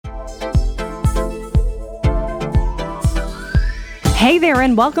Hey there,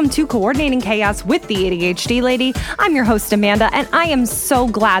 and welcome to Coordinating Chaos with the ADHD Lady. I'm your host, Amanda, and I am so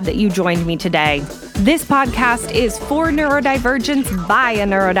glad that you joined me today. This podcast is for neurodivergence by a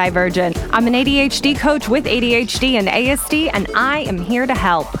neurodivergent. I'm an ADHD coach with ADHD and ASD, and I am here to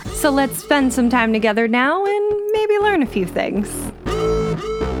help. So let's spend some time together now and maybe learn a few things.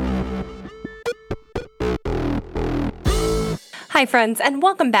 Hi friends, and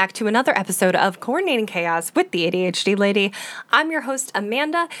welcome back to another episode of Coordinating Chaos with the ADHD Lady. I'm your host,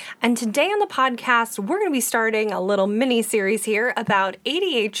 Amanda, and today on the podcast, we're going to be starting a little mini-series here about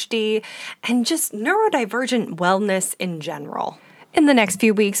ADHD and just neurodivergent wellness in general. In the next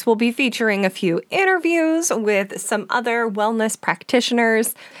few weeks, we'll be featuring a few interviews with some other wellness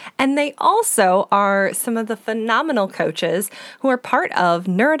practitioners, and they also are some of the phenomenal coaches who are part of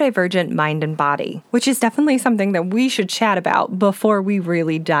Neurodivergent Mind and Body, which is definitely something that we should chat about before we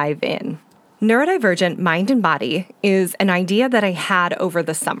really dive in. Neurodivergent Mind and Body is an idea that I had over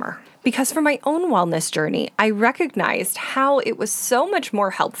the summer. Because for my own wellness journey, I recognized how it was so much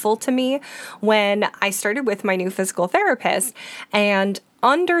more helpful to me when I started with my new physical therapist, and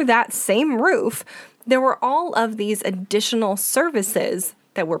under that same roof, there were all of these additional services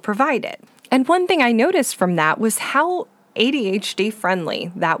that were provided. And one thing I noticed from that was how ADHD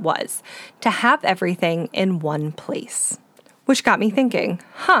friendly that was to have everything in one place, which got me thinking,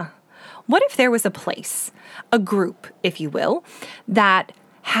 what if there was a place, a group, if you will, that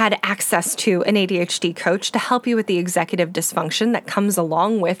had access to an ADHD coach to help you with the executive dysfunction that comes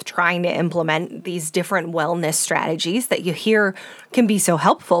along with trying to implement these different wellness strategies that you hear can be so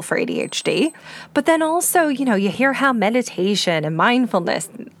helpful for ADHD. But then also, you hear how meditation and mindfulness,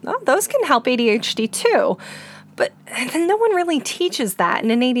 those can help ADHD too. But no one really teaches that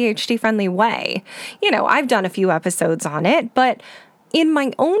in an ADHD-friendly way. I've done a few episodes on it, but in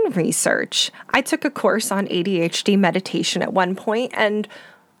my own research, I took a course on ADHD meditation at one point, and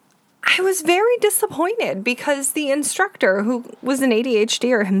I was very disappointed because the instructor, who was an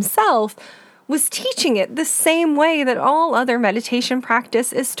ADHDer himself, was teaching it the same way that all other meditation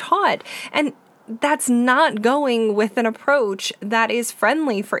practice is taught. And that's not going with an approach that is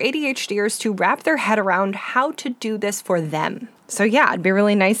friendly for ADHDers to wrap their head around how to do this for them. So yeah, it'd be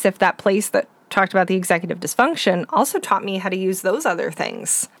really nice if that place that talked about the executive dysfunction also taught me how to use those other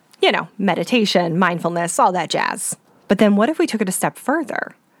things. Meditation, mindfulness, all that jazz. But then what if we took it a step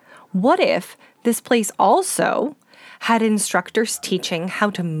further? What if this place also had instructors teaching how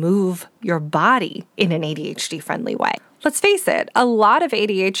to move your body in an ADHD-friendly way? Let's face it, a lot of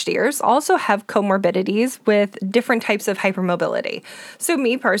ADHDers also have comorbidities with different types of hypermobility. So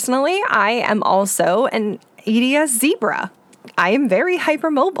me personally, I am also an EDS zebra. I am very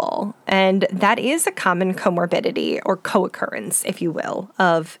hypermobile, and that is a common comorbidity or co-occurrence, if you will,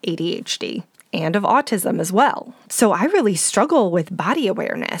 of ADHD and of autism as well. So I really struggle with body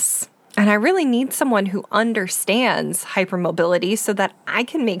awareness, and I really need someone who understands hypermobility so that I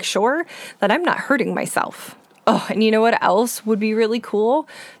can make sure that I'm not hurting myself. Oh, and you know what else would be really cool?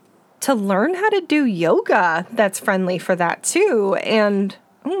 To learn how to do yoga that's friendly for that too, and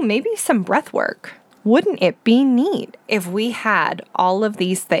maybe some breath work. Wouldn't it be neat if we had all of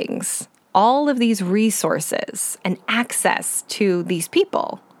these things, all of these resources, and access to these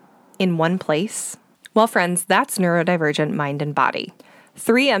people in one place? Well, friends, that's Neurodivergent Mind and Body.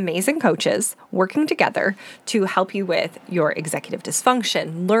 3 amazing coaches working together to help you with your executive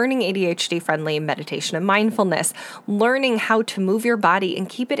dysfunction, learning ADHD-friendly meditation and mindfulness, learning how to move your body and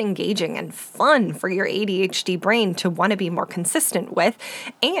keep it engaging and fun for your ADHD brain to want to be more consistent with,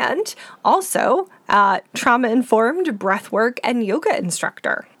 and also trauma-informed breathwork and yoga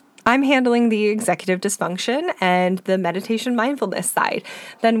instructor. I'm handling the executive dysfunction and the meditation mindfulness side.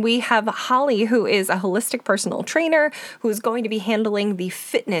 Then we have Holly, who is a holistic personal trainer, who is going to be handling the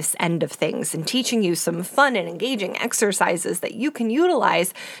fitness end of things and teaching you some fun and engaging exercises that you can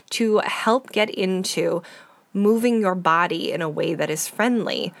utilize to help get into moving your body in a way that is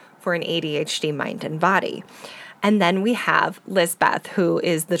friendly for an ADHD mind and body. And then we have Lizbeth, who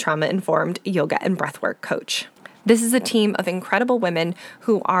is the trauma-informed yoga and breathwork coach. This is a team of incredible women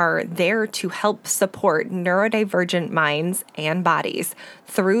who are there to help support neurodivergent minds and bodies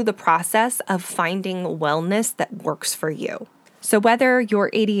through the process of finding wellness that works for you. So whether you're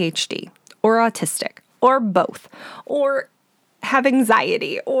ADHD or autistic or both, or have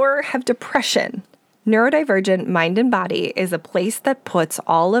anxiety or have depression, Neurodivergent Mind and Body is a place that puts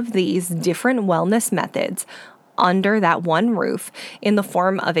all of these different wellness methods under that one roof in the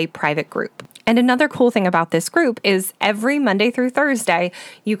form of a private group. And another cool thing about this group is every Monday through Thursday,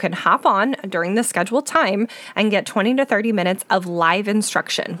 you can hop on during the scheduled time and get 20 to 30 minutes of live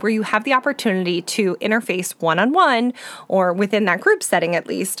instruction where you have the opportunity to interface one-on-one or within that group setting at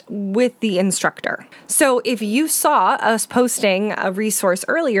least with the instructor. So if you saw us posting a resource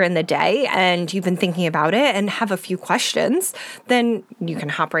earlier in the day and you've been thinking about it and have a few questions, then you can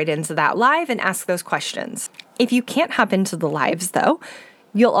hop right into that live and ask those questions. If you can't hop into the lives though,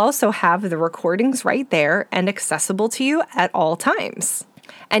 you'll also have the recordings right there and accessible to you at all times.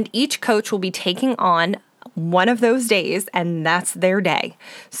 And each coach will be taking on one of those days, and that's their day.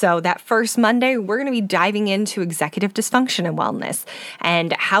 So that first Monday, we're going to be diving into executive dysfunction and wellness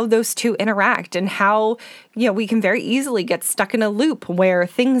and how those two interact and how, we can very easily get stuck in a loop where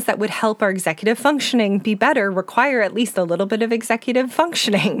things that would help our executive functioning be better require at least a little bit of executive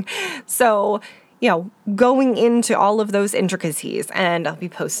functioning. So going into all of those intricacies, and I'll be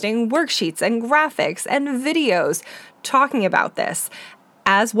posting worksheets and graphics and videos talking about this,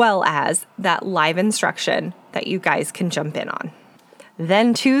 as well as that live instruction that you guys can jump in on.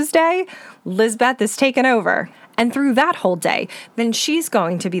 Then Tuesday, Lizbeth is taking over. And through that whole day, then she's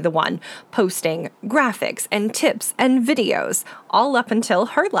going to be the one posting graphics and tips and videos all up until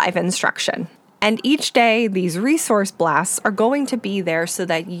her live instruction. And each day, these resource blasts are going to be there so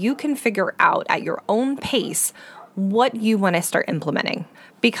that you can figure out at your own pace what you want to start implementing.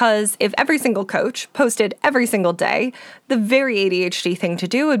 Because if every single coach posted every single day, the very ADHD thing to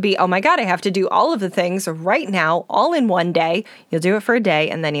do would be, oh my God, I have to do all of the things right now, all in one day. You'll do it for a day,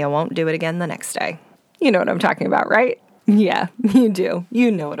 and then you won't do it again the next day. You know what I'm talking about, right? Yeah, you do.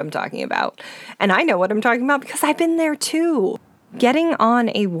 You know what I'm talking about. And I know what I'm talking about because I've been there too. Getting on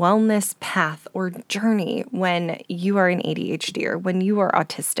a wellness path or journey when you are an ADHD or when you are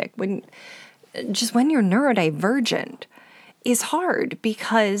autistic, when you're neurodivergent is hard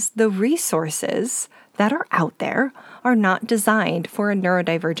because the resources that are out there are not designed for a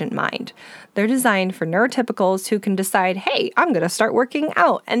neurodivergent mind. They're designed for neurotypicals who can decide, hey, I'm going to start working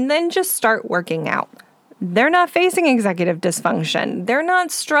out and then just start working out. They're not facing executive dysfunction. They're not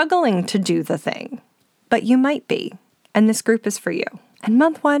struggling to do the thing, but you might be. And this group is for you. And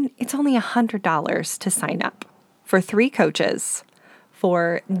month one, it's only $100 to sign up for 3 coaches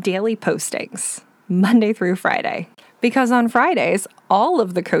for daily postings, Monday through Friday. Because on Fridays, all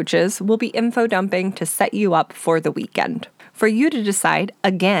of the coaches will be info dumping to set you up for the weekend. For you to decide,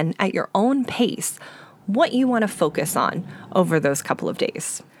 again, at your own pace, what you want to focus on over those couple of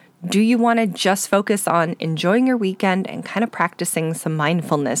days. Do you want to just focus on enjoying your weekend and kind of practicing some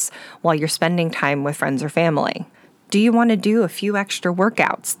mindfulness while you're spending time with friends or family? Do you want to do a few extra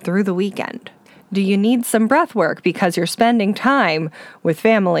workouts through the weekend? Do you need some breath work because you're spending time with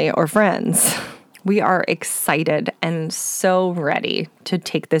family or friends? We are excited and so ready to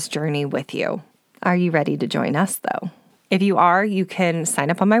take this journey with you. Are you ready to join us, though? If you are, you can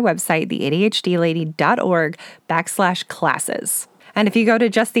sign up on my website, theadhdlady.org/classes. And if you go to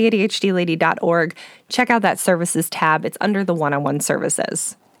justtheadhdlady.org, check out that services tab. It's under the one-on-one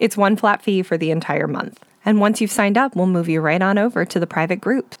services. It's one flat fee for the entire month. And once you've signed up, we'll move you right on over to the private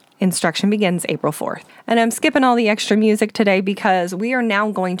group. Instruction begins April 4th. And I'm skipping all the extra music today because we are now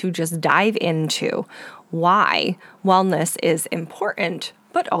going to just dive into why wellness is important,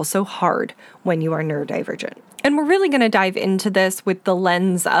 but also hard when you are neurodivergent. And we're really going to dive into this with the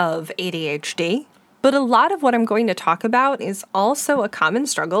lens of ADHD. But a lot of what I'm going to talk about is also a common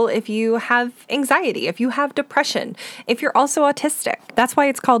struggle if you have anxiety, if you have depression, if you're also autistic. That's why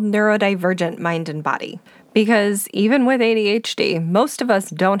it's called neurodivergent mind and body. Because even with ADHD, most of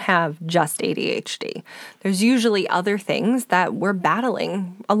us don't have just ADHD. There's usually other things that we're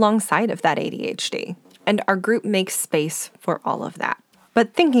battling alongside of that ADHD. And our group makes space for all of that.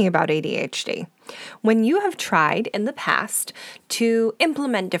 But thinking about ADHD, when you have tried in the past to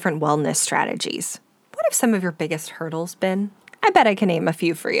implement different wellness strategies, what have some of your biggest hurdles been? I bet I can name a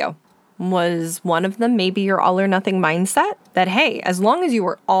few for you. Was one of them maybe your all or nothing mindset? That, hey, as long as you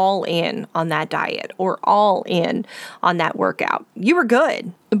were all in on that diet or all in on that workout, you were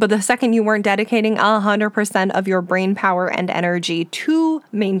good. But the second you weren't dedicating 100% of your brain power and energy to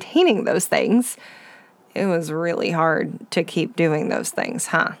maintaining those things, it was really hard to keep doing those things,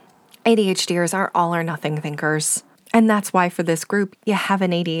 huh? ADHDers are all or nothing thinkers. And that's why for this group, you have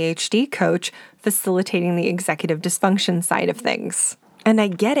an ADHD coach facilitating the executive dysfunction side of things. And I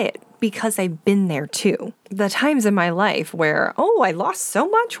get it because I've been there too. The times in my life where, I lost so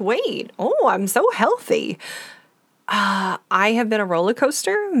much weight. I'm so healthy. I have been a roller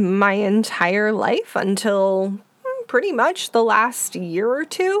coaster my entire life until pretty much the last year or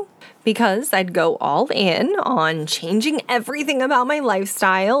two, because I'd go all in on changing everything about my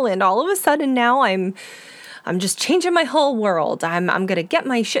lifestyle, and all of a sudden now I'm just changing my whole world. I'm going to get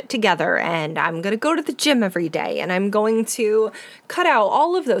my shit together, and I'm going to go to the gym every day, and I'm going to cut out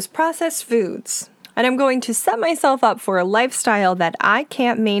all of those processed foods. And I'm going to set myself up for a lifestyle that I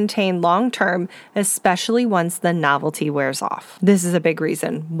can't maintain long term, especially once the novelty wears off. This is a big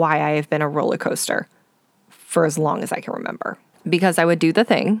reason why I have been a roller coaster for as long as I can remember. Because I would do the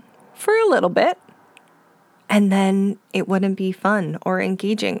thing for a little bit, and then it wouldn't be fun or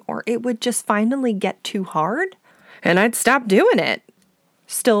engaging, or it would just finally get too hard, and I'd stop doing it.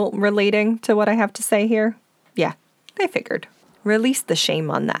 Still relating to what I have to say here? Yeah, I figured. Release the shame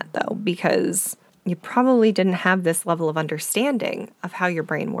on that, though, because you probably didn't have this level of understanding of how your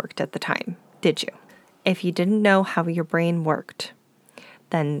brain worked at the time, did you? If you didn't know how your brain worked,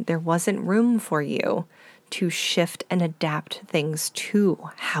 then there wasn't room for you to shift and adapt things to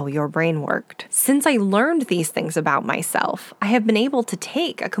how your brain worked. Since I learned these things about myself, I have been able to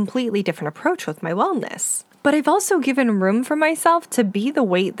take a completely different approach with my wellness. But I've also given room for myself to be the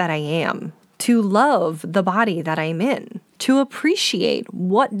weight that I am, to love the body that I'm in, to appreciate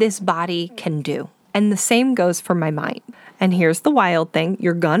what this body can do. And the same goes for my mind. And here's the wild thing.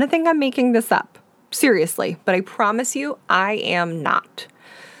 You're gonna think I'm making this up. Seriously, but I promise you, I am not.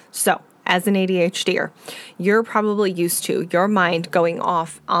 So, as an ADHDer, you're probably used to your mind going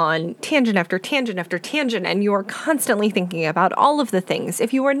off on tangent after tangent after tangent, and you are constantly thinking about all of the things.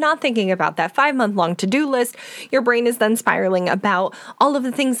 If you are not thinking about that 5-month-long to-do list, your brain is then spiraling about all of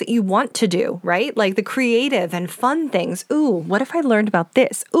the things that you want to do, right? Like the creative and fun things. Ooh, what if I learned about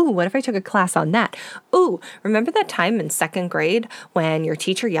this? Ooh, what if I took a class on that? Ooh, remember that time in 2nd grade when your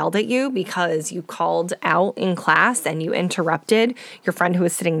teacher yelled at you because you called out in class and you interrupted your friend who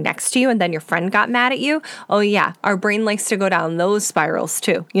was sitting next to you, and then your friend got mad at you? Oh yeah, our brain likes to go down those spirals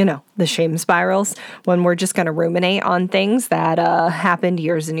too. You know, the shame spirals, when we're just going to ruminate on things that happened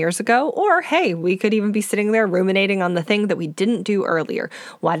years and years ago. Or hey, we could even be sitting there ruminating on the thing that we didn't do earlier.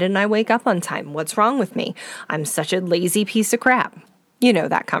 Why didn't I wake up on time? What's wrong with me? I'm such a lazy piece of crap. You know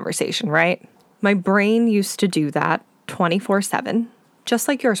that conversation, right? My brain used to do that 24/7, just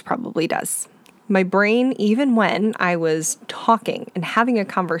like yours probably does. My brain, even when I was talking and having a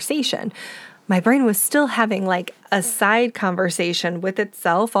conversation, my brain was still having like a side conversation with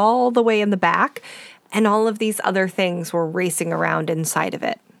itself all the way in the back, and all of these other things were racing around inside of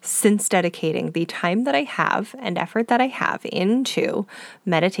it. Since dedicating the time that I have and effort that I have into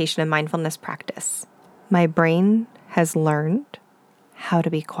meditation and mindfulness practice, my brain has learned how to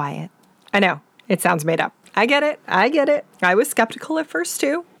be quiet. I know, it sounds made up. I get it. I was skeptical at first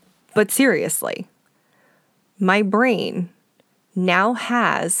too. But seriously, my brain now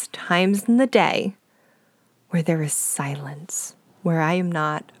has times in the day where there is silence, where I am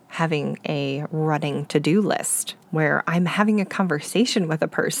not having a running to-do list, where I'm having a conversation with a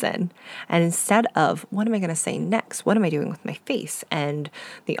person, and instead of, what am I going to say next? What am I doing with my face? And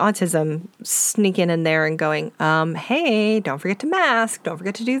the autism sneaking in there and going, hey, don't forget to mask. Don't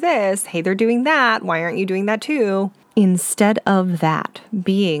forget to do this. Hey, they're doing that. Why aren't you doing that too? Instead of that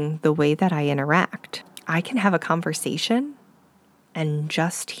being the way that I interact, I can have a conversation and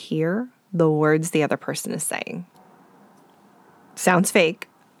just hear the words the other person is saying. Sounds fake,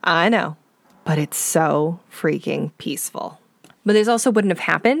 I know, but it's so freaking peaceful. But this also wouldn't have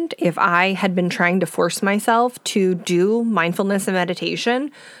happened if I had been trying to force myself to do mindfulness and meditation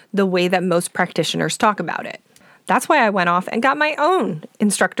the way that most practitioners talk about it. That's why I went off and got my own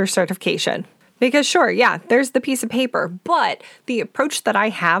instructor certification. Because sure, yeah, there's the piece of paper, but the approach that I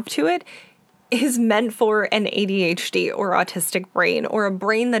have to it is meant for an ADHD or autistic brain, or a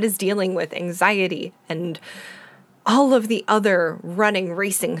brain that is dealing with anxiety and all of the other running,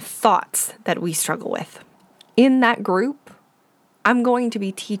 racing thoughts that we struggle with. In that group, I'm going to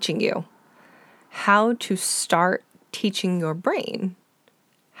be teaching you how to start teaching your brain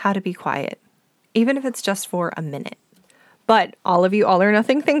how to be quiet, even if it's just for a minute. But all of you all or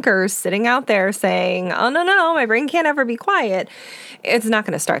nothing thinkers sitting out there saying, oh, no, my brain can't ever be quiet, it's not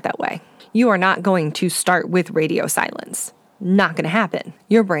going to start that way. You are not going to start with radio silence. Not going to happen.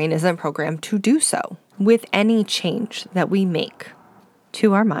 Your brain isn't programmed to do so. With any change that we make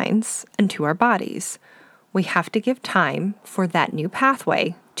to our minds and to our bodies, we have to give time for that new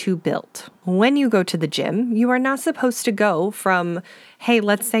pathway to build. When you go to the gym, you are not supposed to go from, hey,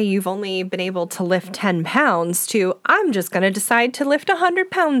 let's say you've only been able to lift 10 pounds to, I'm just going to decide to lift 100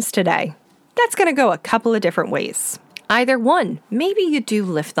 pounds today. That's going to go a couple of different ways. Either one, maybe you do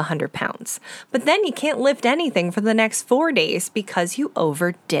lift the 100 pounds, but then you can't lift anything for the next 4 days because you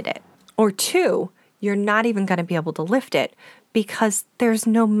overdid it. Or two, you're not even going to be able to lift it because there's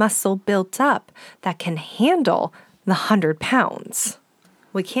no muscle built up that can handle the 100 pounds.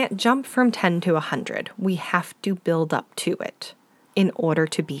 We can't jump from 10 to 100. We have to build up to it in order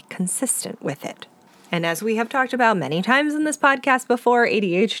to be consistent with it. And as we have talked about many times in this podcast before,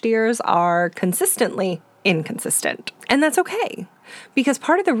 ADHDers are consistently inconsistent. And that's okay. Because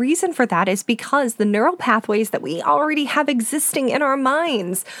part of the reason for that is because the neural pathways that we already have existing in our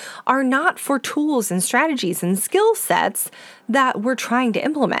minds are not for tools and strategies and skill sets that we're trying to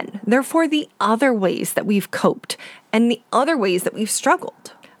implement. They're for the other ways that we've coped and the other ways that we've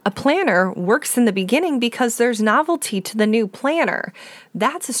struggled. A planner works in the beginning because there's novelty to the new planner.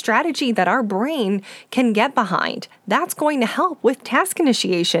 That's a strategy that our brain can get behind. That's going to help with task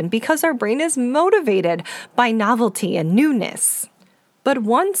initiation because our brain is motivated by novelty and newness. But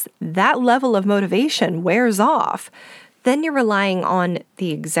once that level of motivation wears off, then you're relying on the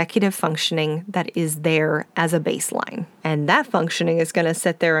executive functioning that is there as a baseline. And that functioning is going to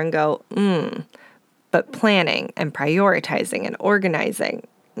sit there and go, but planning and prioritizing and organizing,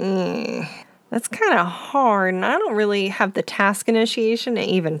 that's kind of hard, and I don't really have the task initiation to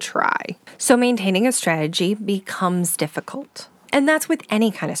even try. So maintaining a strategy becomes difficult. And that's with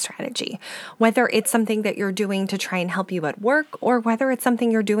any kind of strategy, whether it's something that you're doing to try and help you at work or whether it's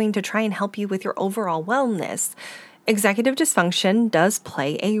something you're doing to try and help you with your overall wellness. Executive dysfunction does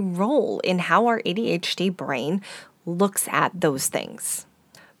play a role in how our ADHD brain looks at those things.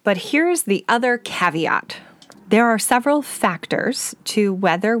 But here's the other caveat. There are several factors to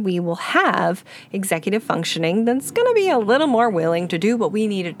whether we will have executive functioning that's going to be a little more willing to do what we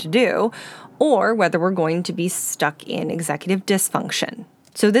need it to do, or whether we're going to be stuck in executive dysfunction.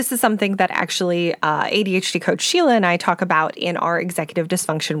 So this is something that actually ADHD coach Sheila and I talk about in our Executive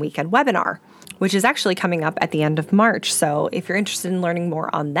Dysfunction Weekend webinar, which is actually coming up at the end of March. So if you're interested in learning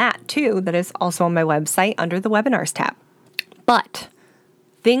more on that too, that is also on my website under the webinars tab. But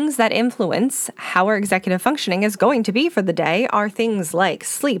things that influence how our executive functioning is going to be for the day are things like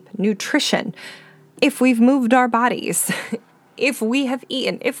sleep, nutrition, if we've moved our bodies, if we have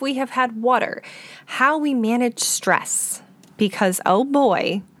eaten, if we have had water, how we manage stress. Because, oh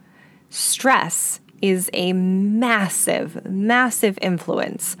boy, stress is a massive, massive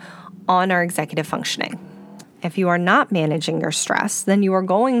influence on our executive functioning. If you are not managing your stress, then you are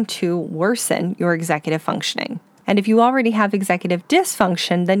going to worsen your executive functioning. And if you already have executive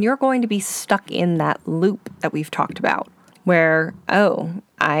dysfunction, then you're going to be stuck in that loop that we've talked about, where,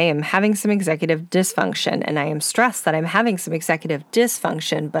 I am having some executive dysfunction and I am stressed that I'm having some executive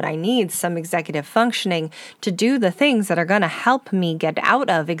dysfunction, but I need some executive functioning to do the things that are going to help me get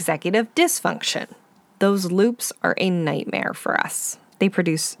out of executive dysfunction. Those loops are a nightmare for us. They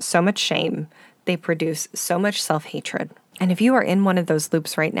produce so much shame. They produce so much self-hatred. And if you are in one of those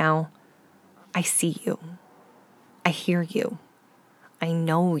loops right now, I see you. I hear you. I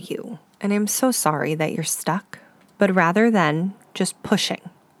know you. And I'm so sorry that you're stuck. But rather than just pushing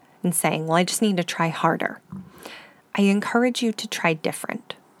and saying, well, I just need to try harder, I encourage you to try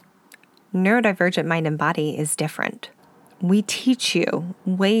different. Neurodivergent mind and body is different. We teach you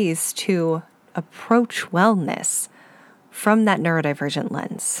ways to approach wellness from that neurodivergent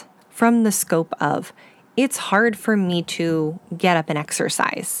lens, from the scope of, it's hard for me to get up and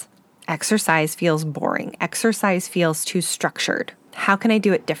exercise. Exercise feels boring. Exercise feels too structured. How can I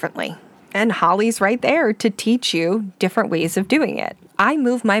do it differently? And Holly's right there to teach you different ways of doing it. I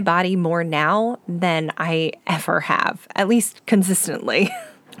move my body more now than I ever have, at least consistently.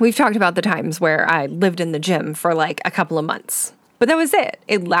 We've talked about the times where I lived in the gym for like a couple of months. But that was it.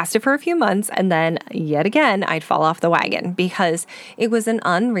 It lasted for a few months, and then yet again, I'd fall off the wagon because it was an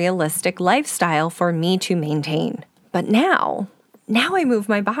unrealistic lifestyle for me to maintain. But now I move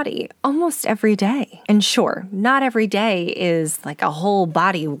my body almost every day. And sure, not every day is like a whole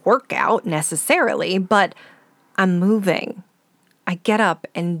body workout necessarily, but I'm moving. I get up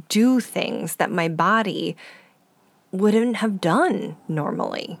and do things that my body wouldn't have done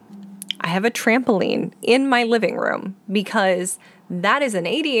normally. I have a trampoline in my living room because that is an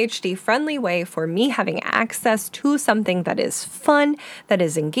ADHD-friendly way for me having access to something that is fun, that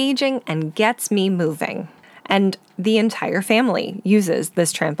is engaging, and gets me moving. And the entire family uses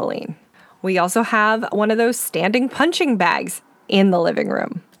this trampoline. We also have one of those standing punching bags in the living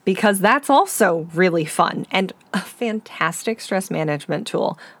room because that's also really fun and a fantastic stress management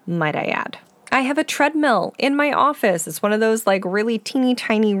tool, might I add. I have a treadmill in my office. It's one of those like really teeny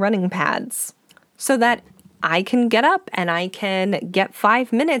tiny running pads so that I can get up and I can get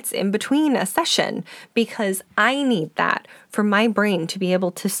 5 minutes in between a session because I need that for my brain to be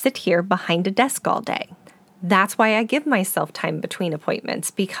able to sit here behind a desk all day. That's why I give myself time between appointments,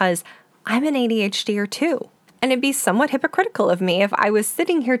 because I'm an ADHDer too. And it'd be somewhat hypocritical of me if I was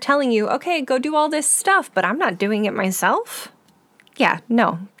sitting here telling you, okay, go do all this stuff, but I'm not doing it myself. Yeah,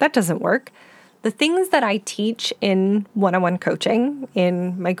 no, that doesn't work. The things that I teach in one-on-one coaching,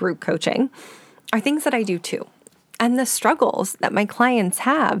 in my group coaching, are things that I do too. And the struggles that my clients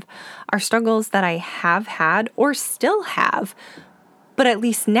have are struggles that I have had or still have, but at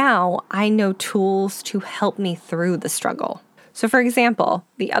least now I know tools to help me through the struggle. So for example,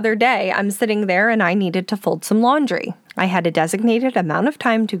 the other day I'm sitting there and I needed to fold some laundry. I had a designated amount of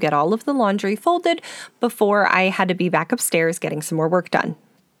time to get all of the laundry folded before I had to be back upstairs getting some more work done.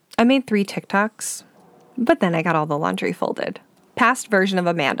 I made 3 TikToks, but then I got all the laundry folded. Past version of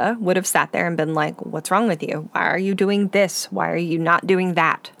Amanda would have sat there and been like, what's wrong with you? Why are you doing this? Why are you not doing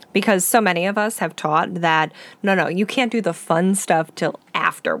that? Because so many of us have taught that, no, you can't do the fun stuff till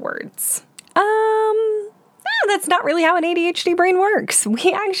afterwards. That's not really how an ADHD brain works.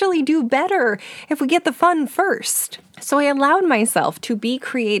 We actually do better if we get the fun first. So I allowed myself to be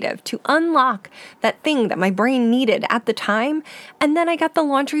creative, to unlock that thing that my brain needed at the time, and then I got the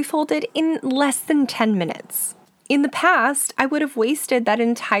laundry folded in less than 10 minutes. In the past, I would have wasted that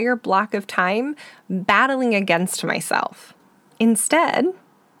entire block of time battling against myself. Instead,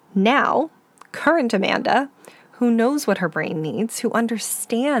 now, current Amanda, who knows what her brain needs, who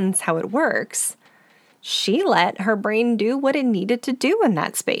understands how it works, she let her brain do what it needed to do in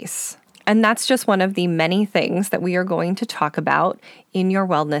that space. And that's just one of the many things that we are going to talk about in your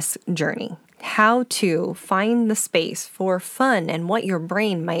wellness journey. How to find the space for fun and what your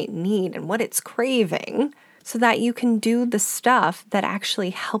brain might need and what it's craving so that you can do the stuff that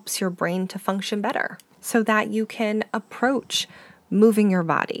actually helps your brain to function better. So that you can approach moving your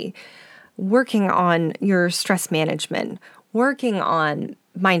body, working on your stress management, working on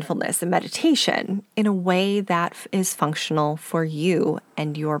mindfulness and meditation in a way that is functional for you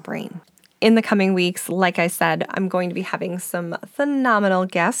and your brain. In the coming weeks, like I said, I'm going to be having some phenomenal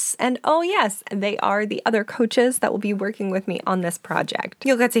guests. And oh yes, they are the other coaches that will be working with me on this project.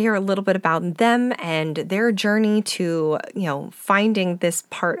 You'll get to hear a little bit about them and their journey to, finding this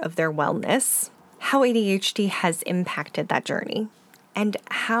part of their wellness, how ADHD has impacted that journey, and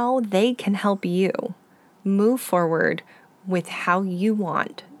how they can help you move forward with how you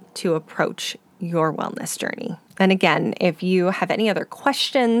want to approach your wellness journey. And again, if you have any other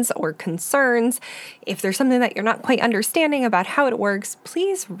questions or concerns, if there's something that you're not quite understanding about how it works,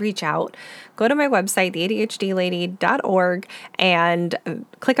 please reach out. Go to my website, theadhdlady.org, and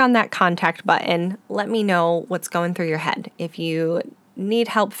click on that contact button. Let me know what's going through your head. If you need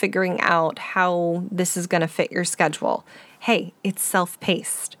help figuring out how this is going to fit your schedule, hey, it's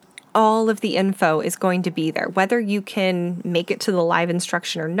self-paced. All of the info is going to be there. Whether you can make it to the live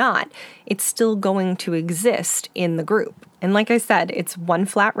instruction or not, it's still going to exist in the group. And like I said, it's one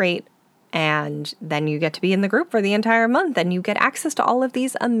flat rate, and then you get to be in the group for the entire month, and you get access to all of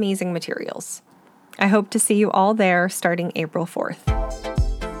these amazing materials. I hope to see you all there starting April 4th.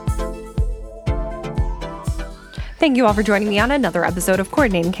 Thank you all for joining me on another episode of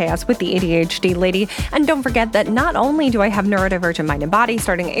Coordinating Chaos with the ADHD Lady. And don't forget that not only do I have Neurodivergent Mind and Body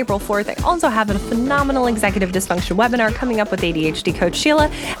starting April 4th, I also have a phenomenal executive dysfunction webinar coming up with ADHD coach Sheila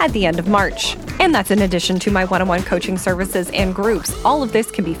at the end of March. And that's in addition to my one-on-one coaching services and groups. All of this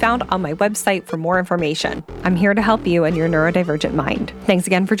can be found on my website for more information. I'm here to help you and your neurodivergent mind. Thanks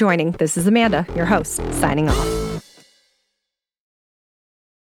again for joining. This is Amanda, your host, signing off.